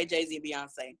going to say Jay-Z and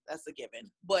Beyonce. That's a given.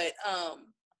 But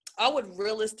I would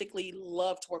realistically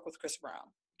love to work with Chris Brown.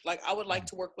 I would like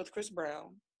to work with Chris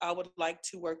Brown. I would like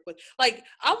to work with,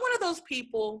 I'm one of those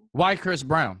people. Why Chris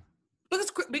Brown?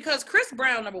 Because Chris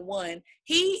Brown, number one,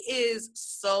 he is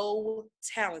so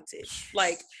talented.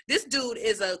 This dude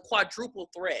is a quadruple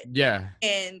threat. Yeah.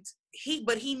 And he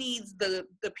needs the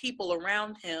people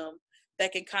around him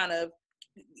that can kind of,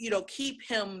 keep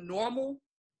him normal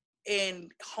and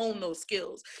hone those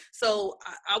skills. So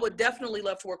I would definitely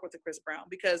love to work with the Chris Brown,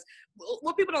 because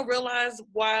what people don't realize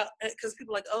because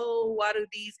people are like, oh, why do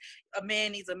a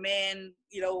man needs a man,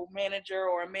 manager,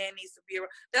 or a man needs to be around.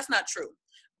 That's not true.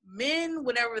 Men,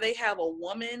 whenever they have a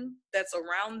woman that's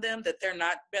around them that they're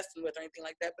not besting with or anything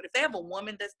like that, but if they have a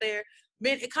woman that's there,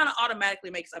 men, it kind of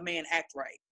automatically makes a man act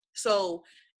right. So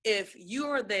if you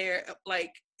are there,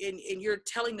 and you're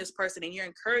telling this person and you're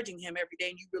encouraging him every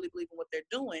day and you really believe in what they're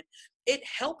doing, it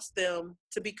helps them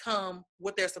to become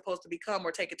what they're supposed to become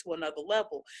or take it to another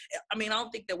level. I don't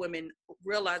think that women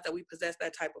realize that we possess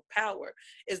that type of power.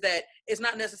 Is that it's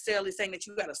not necessarily saying that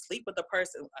you got to sleep with the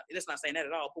person. It's not saying that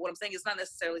at all. But what I'm saying is not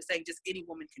necessarily saying just any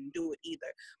woman can do it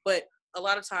either. But a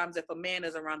lot of times if a man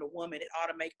is around a woman, it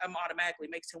automatically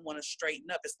makes him want to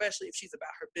straighten up, especially if she's about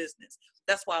her business.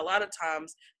 That's why a lot of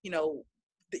times,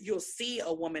 you'll see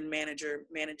a woman manager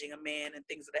managing a man and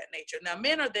things of that nature. Now,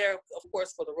 men are there, of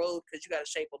course, for the road, because you got to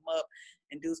shape them up,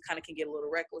 and dudes kind of can get a little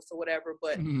reckless or whatever.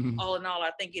 But all in all,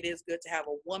 I think it is good to have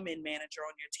a woman manager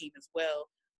on your team as well.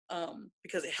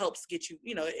 because it helps get you,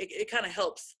 it kind of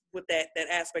helps with that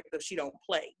aspect of she don't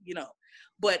play,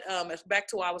 But back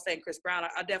to what I was saying, Chris Brown,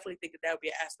 I definitely think that would be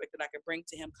an aspect that I could bring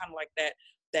to him, kind of like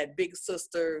that big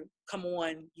sister, come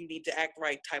on, you need to act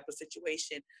right type of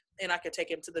situation. And I could take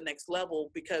him to the next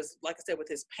level because, like I said, with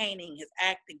his painting, his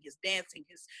acting, his dancing,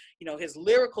 his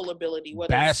lyrical ability,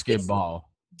 whether basketball.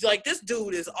 Like this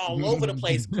dude is all over the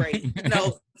place, great, And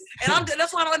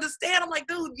that's why I don't understand. I'm like,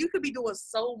 dude, you could be doing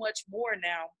so much more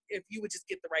now if you would just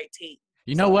get the right team.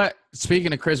 You know what?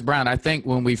 Speaking of Chris Brown, I think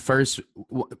when we first,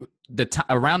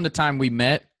 around the time we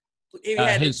met,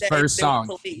 his first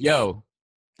song, Yo,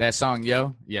 that song,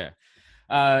 Yo, yeah.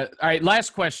 All right,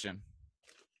 last question.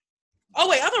 Oh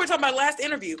wait, I thought we were talking about last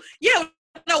interview. Yeah,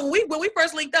 no, when we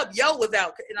first linked up, Yo was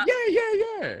out.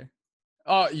 Yeah.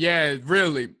 Oh yeah,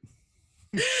 really.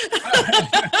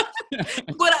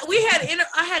 But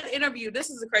I had interviewed. This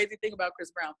is the crazy thing about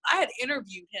Chris Brown. I had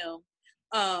interviewed him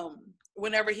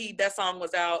whenever that song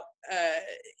was out.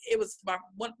 It was it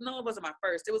wasn't my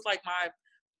first. It was like my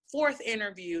fourth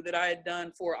interview that I had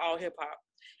done for All Hip Hop,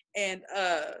 and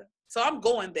so I'm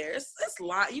going there. It's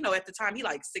line, at the time he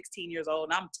like 16 years old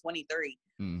and I'm 23.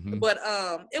 Mm-hmm. But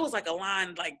it was like a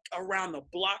line like around the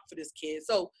block for this kid.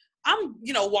 So I'm,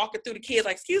 walking through the kids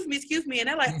like, excuse me. And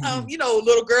they're like,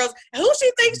 little girls, who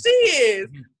she thinks she is?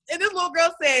 And this little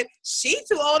girl said, she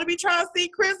too old to be trying to see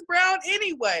Chris Brown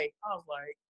anyway. I was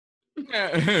like.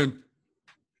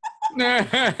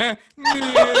 That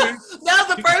was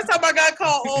the first time I got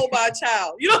called old by a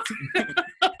child.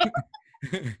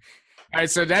 All right,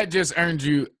 so that just earned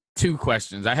you 2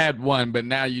 questions. I had one, but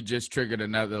now you just triggered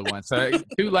another one. So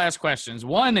 2 last questions.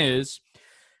 One is,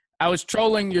 I was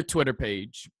trolling your Twitter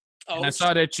page. And I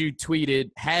saw that you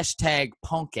tweeted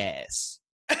 #punkass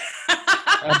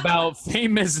about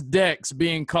famous Dex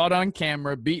being caught on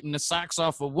camera beating the socks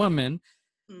off a woman,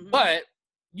 but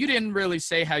you didn't really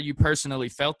say how you personally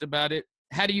felt about it.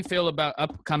 How do you feel about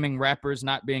upcoming rappers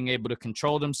not being able to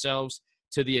control themselves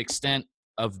to the extent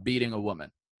of beating a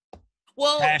woman?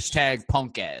 Well,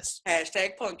 #punkass.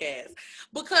 #punkass.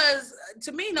 Because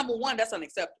to me, number one, that's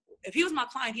unacceptable. If he was my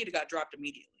client, he'd have got dropped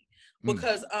immediately.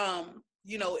 Because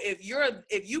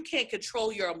if you can't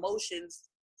control your emotions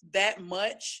that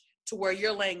much to where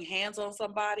you're laying hands on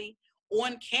somebody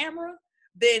on camera,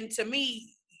 then to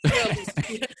me,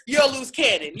 you're a loose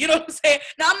cannon. You know what I'm saying?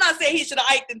 Now, I'm not saying he should have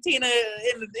Ike and Tina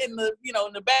in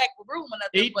the back room or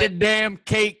nothing. Eat the damn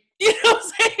cake. You know what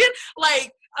I'm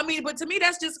saying? But to me,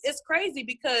 it's crazy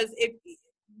because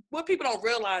what people don't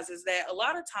realize is that a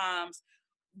lot of times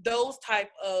those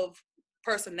type of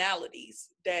personalities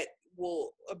that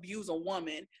will abuse a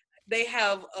woman, they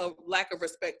have a lack of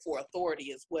respect for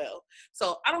authority as well.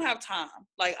 So I don't have time.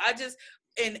 Like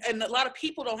and a lot of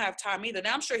people don't have time either.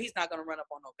 Now I'm sure he's not going to run up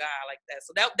on no guy like that.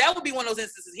 So that would be one of those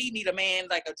instances he need a man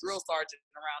like a drill sergeant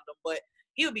around him, but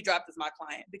he would be dropped as my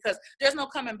client because there's no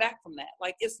coming back from that.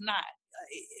 Like it's not.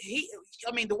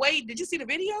 The way, did you see the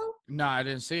video? No, I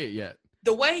didn't see it yet.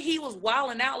 The way he was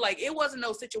wilding out, like it wasn't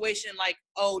no situation like,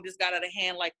 this got out of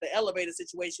hand like the elevator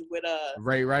situation with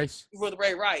Ray Rice. With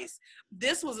Ray Rice.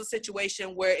 This was a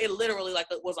situation where it literally like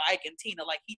it was Ike and Tina,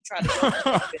 like he tried to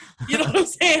you know what I'm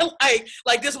saying?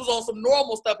 Like this was on some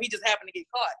normal stuff. He just happened to get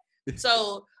caught.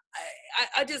 So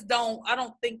I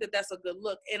don't think that that's a good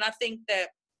look. And I think that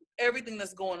everything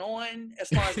that's going on as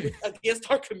far as against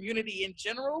our community in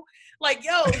general, like,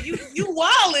 yo, you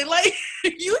wilding, like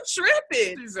you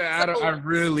tripping. She said, I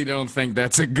really don't think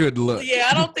that's a good look. Yeah,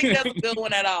 I don't think that's a good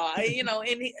one at all. I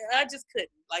just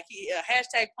couldn't. Like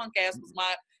 #punkass was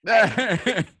my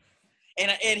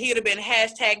and he'd have been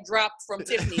 #dropped from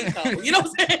Tiffany and Co. You know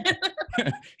what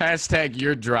I'm saying?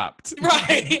 #you're dropped.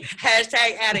 Right.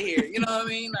 #out of here. You know what I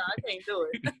mean? No, I can't do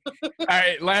it. All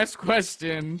right, last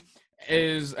question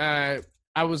is I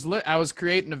was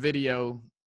creating a video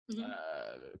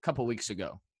a couple weeks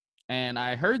ago, and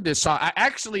I heard this song. I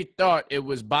actually thought it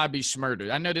was Bobby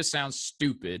Shmurda. I know this sounds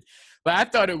stupid, but I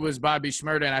thought it was Bobby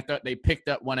Shmurda, and I thought they picked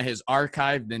up one of his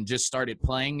archived and just started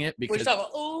playing it because.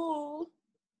 Ooh.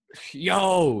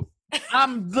 Yo,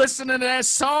 I'm listening to that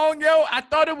song, yo. I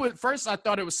thought it was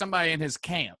somebody in his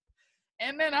camp.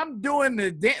 And then I'm doing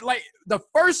the dance. Like the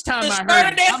first time I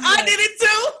heard it, I did it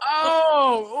too.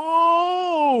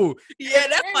 Oh, yeah,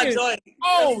 that's my joint.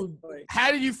 Oh,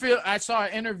 how do you feel? I saw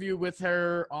an interview with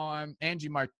her on Angie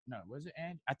was it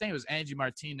Angie? I think it was Angie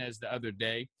Martinez the other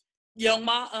day. Young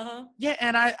Ma, Yeah,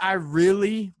 and I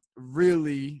really,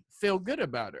 really feel good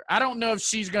about her. I don't know if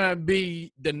she's gonna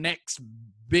be the next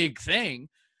big thing.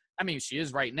 I mean, she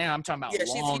is right now. I'm talking about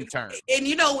long term. And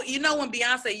you know when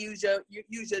Beyonce used your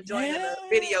joint in the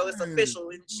video, it's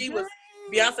official. And she was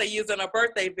Beyonce using a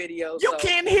birthday video. You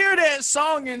can't hear that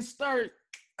song and start.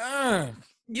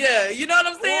 Yeah, you know what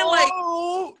I'm saying?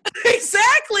 Whoa. Like,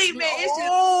 exactly, man.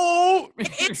 Whoa.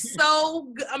 It's so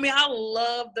good. I mean, I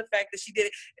love the fact that she did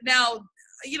it. Now,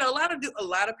 you know, a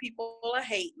lot of people are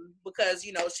hating because,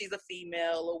 you know, she's a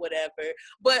female or whatever.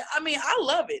 But I mean, I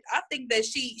love it. I think that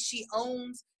she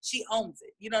owns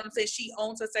it. You know what I'm saying? She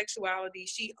owns her sexuality.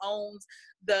 She owns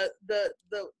the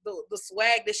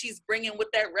swag that she's bringing with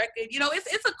that record. You know,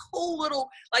 it's a cool little,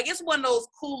 like, it's one of those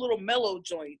cool little mellow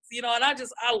joints, you know, and I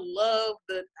love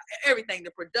everything,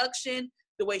 the production,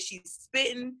 the way she's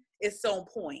spitting is so on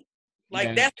point.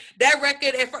 Like that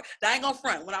record, I ain't gonna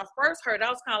front. When I first heard it, I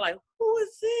was kind of like, who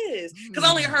is this? Because I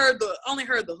only heard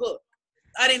the hook.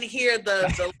 I didn't hear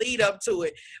the lead up to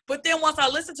it. But then once I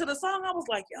listened to the song, I was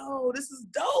like, yo, this is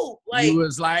dope. Like, you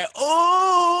was like,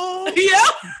 oh. Yeah.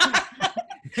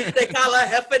 They call her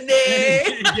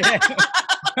Heffanay.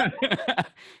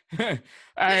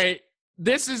 All right.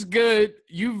 This is good.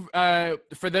 You've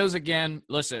for those, again,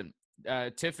 listen,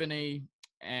 Tiffany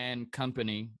and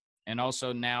company. And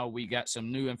also now we got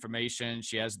some new information.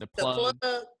 She has the plug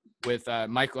with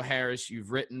Michael Harris.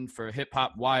 You've written for Hip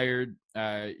Hop Wired.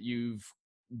 You've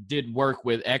did work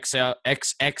with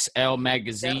XXL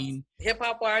magazine. Hip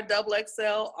Hop Wired, Double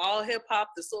XL, All Hip Hop,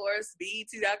 The Source,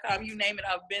 BET.com, you name it,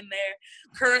 I've been there.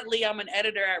 Currently, I'm an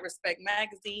editor at Respect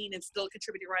Magazine and still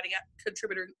contributing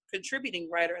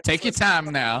writer. At Take your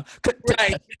time now.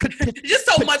 Right. Just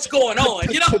so much going on,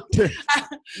 you know.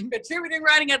 Contributing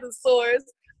writing at The Source.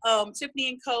 Tiffany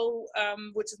and Co.,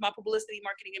 which is my publicity,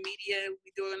 marketing, and media.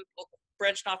 We doing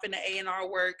branching off into A&R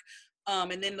work.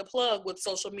 And then the plug with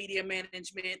social media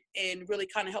management and really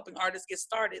kind of helping artists get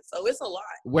started. So it's a lot.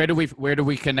 Where do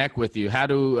we connect with you? How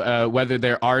do whether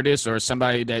they're artists or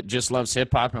somebody that just loves hip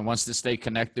hop and wants to stay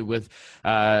connected with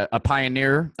a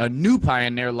new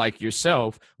pioneer like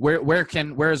yourself?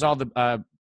 Where's all the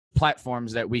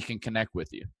platforms that we can connect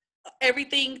with you?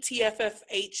 Everything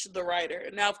TFFH the writer.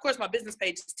 Now, of course, my business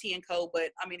page is T and Co. But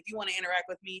I mean, if you want to interact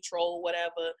with me, troll,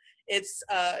 whatever, it's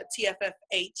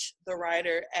TFFH the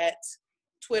writer at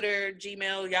Twitter,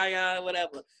 Gmail, Yaya,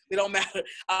 whatever. It don't matter.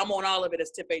 I'm on all of it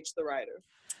as Tip H the writer.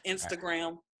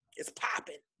 Instagram, it's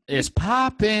popping. It's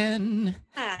popping.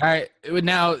 All right.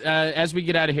 Now, as we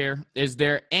get out of here, is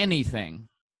there anything?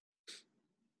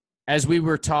 As we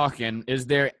were talking, is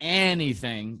there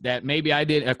anything that maybe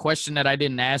a question that I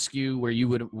didn't ask you where you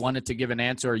would wanted to give an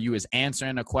answer, or you was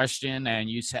answering a question and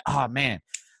you said, oh man,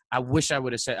 I wish I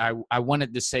would have said, I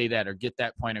wanted to say that or get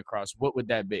that point across. What would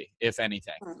that be, if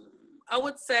anything? I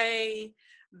would say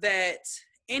that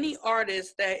any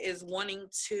artist that is wanting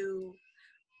to,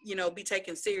 you know, be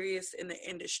taken serious in the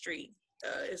industry,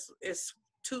 it's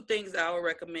two things that I would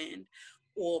recommend.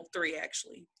 Well, three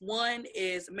actually. One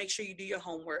is make sure you do your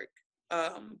homework,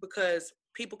 because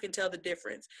people can tell the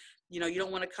difference. You know, you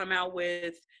don't want to come out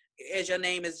with, as your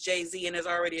name is Jay-Z and there's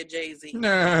already a Jay-Z.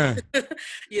 Nah.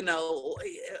 You know,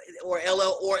 or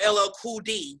LL Cool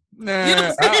D. Nah. You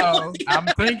know Uh-oh. I'm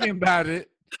thinking about it.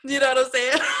 You know what I'm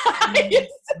saying?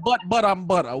 but I'm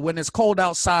butter. When it's cold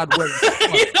outside, when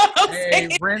you know what I'm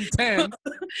saying? Ren 10.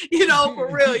 You know, for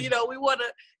real, you know, we want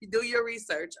to do your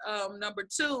research. Number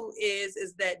two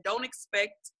is that don't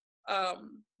expect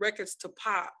records to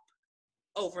pop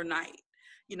overnight.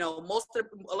 You know,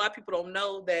 a lot of people don't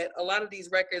know that a lot of these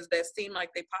records that seem like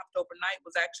they popped overnight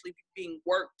was actually being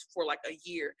worked for like a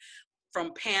year,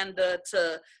 from Panda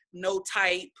to No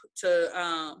Type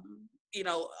to you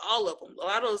know, all of them. A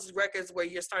lot of those records where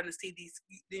you're starting to see these,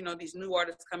 you know, these new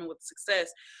artists coming with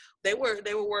success, they were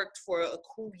worked for a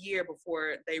cool year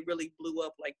before they really blew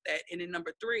up like that. And then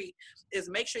number three is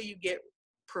make sure you get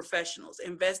professionals,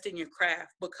 invest in your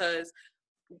craft, because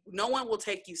no one will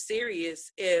take you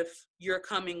serious if you're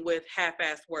coming with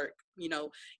half-ass work. You know,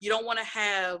 you don't want to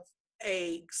have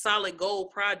a solid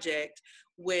gold project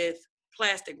with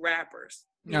plastic wrappers.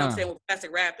 You know what I'm saying? With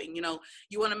plastic wrapping, you know,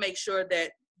 you want to make sure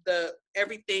that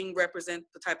everything represents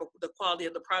the quality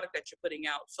of the product that you're putting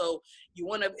out. So you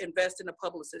want to invest in a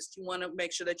publicist. You want to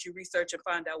make sure that you research and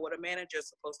find out what a manager is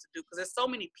supposed to do, because there's so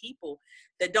many people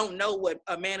that don't know what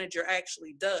a manager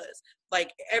actually does.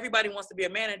 Like, everybody wants to be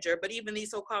a manager, but even these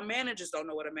so-called managers don't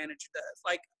know what a manager does.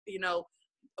 Like, you know,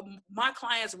 my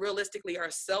clients realistically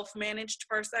are self-managed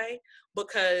per se,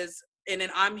 because, and then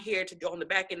I'm here to do on the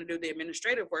back end to do the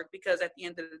administrative work, because at the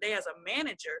end of the day, as a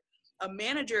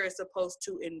manager is supposed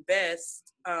to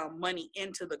invest money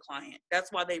into the client.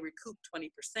 That's why they recoup 20%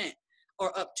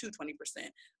 or up to 20%,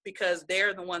 because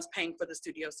they're the ones paying for the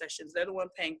studio sessions. They're the one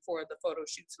paying for the photo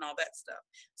shoots and all that stuff.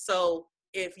 So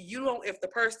if the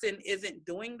person isn't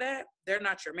doing that, they're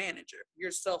not your manager.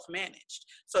 You're self-managed.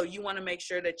 So you want to make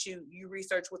sure that you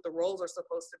research what the roles are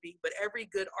supposed to be. But every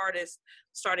good artist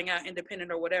starting out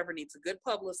independent or whatever needs a good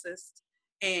publicist.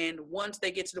 And once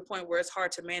they get to the point where it's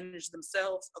hard to manage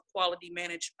themselves, a quality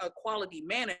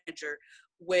manager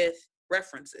with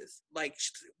references. Like,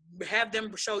 have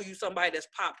them show you somebody that's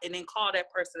popped, and then call that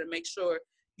person and make sure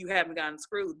you haven't gotten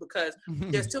screwed, because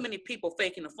there's too many people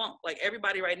faking the funk. Like,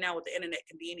 everybody right now with the internet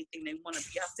can be anything they want to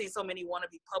be. I've seen so many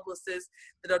wannabe publicists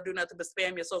that don't do nothing but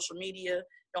spam your social media,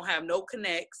 don't have no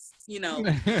connects, no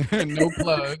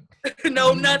plug,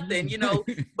 no nothing,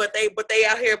 but they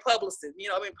out here publicizing,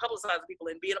 publicizing people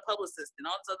and being a publicist and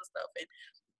all this other stuff.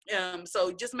 And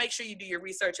so just make sure you do your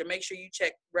research and make sure you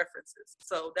check references.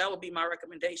 So that would be my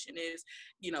recommendation is,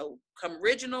 come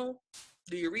original,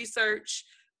 do your research,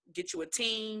 get you a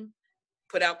team,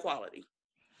 put out quality.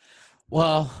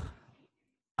 Well,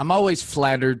 I'm always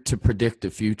flattered to predict the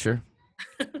future.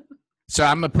 So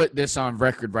I'm going to put this on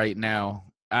record right now.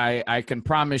 I can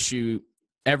promise you,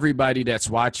 everybody that's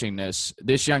watching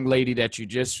this young lady that you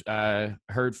just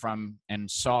heard from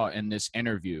and saw in this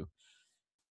interview,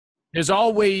 there's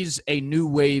always a new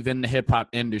wave in the hip-hop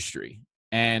industry.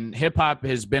 And hip-hop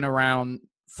has been around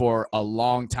for a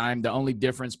long time. The only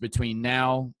difference between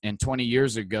now and 20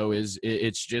 years ago is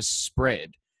it's just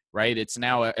spread, right? It's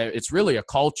now it's really a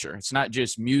culture. It's not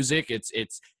just music.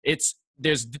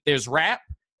 There's rap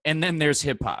and then there's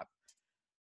hip hop.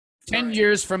 10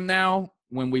 years from now,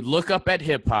 when we look up at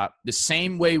hip hop, the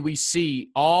same way we see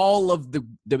all of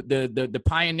the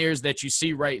pioneers that you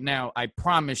see right now, I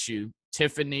promise you,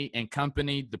 Tiffany and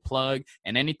company, the plug,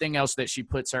 and anything else that she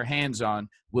puts her hands on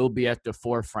will be at the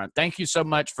forefront. Thank you so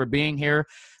much for being here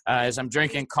as I'm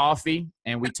drinking coffee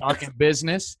and we talking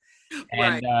business.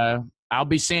 And I'll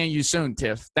be seeing you soon,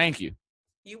 Tiff. Thank you.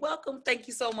 You're welcome. Thank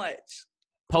you so much.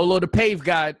 Polo the Pave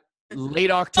God,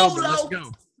 late October. Let's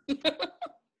go.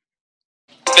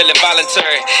 Feeling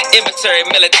voluntary, immaterial,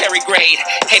 military grade.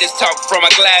 Haters talk from a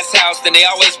glass house, then they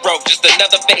always broke. Just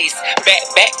another face.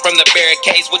 Back from the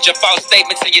barricades with your false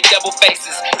statements and your double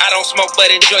faces. I don't smoke,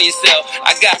 but enjoy yourself.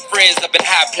 I got friends up in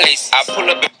high place. I pull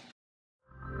up.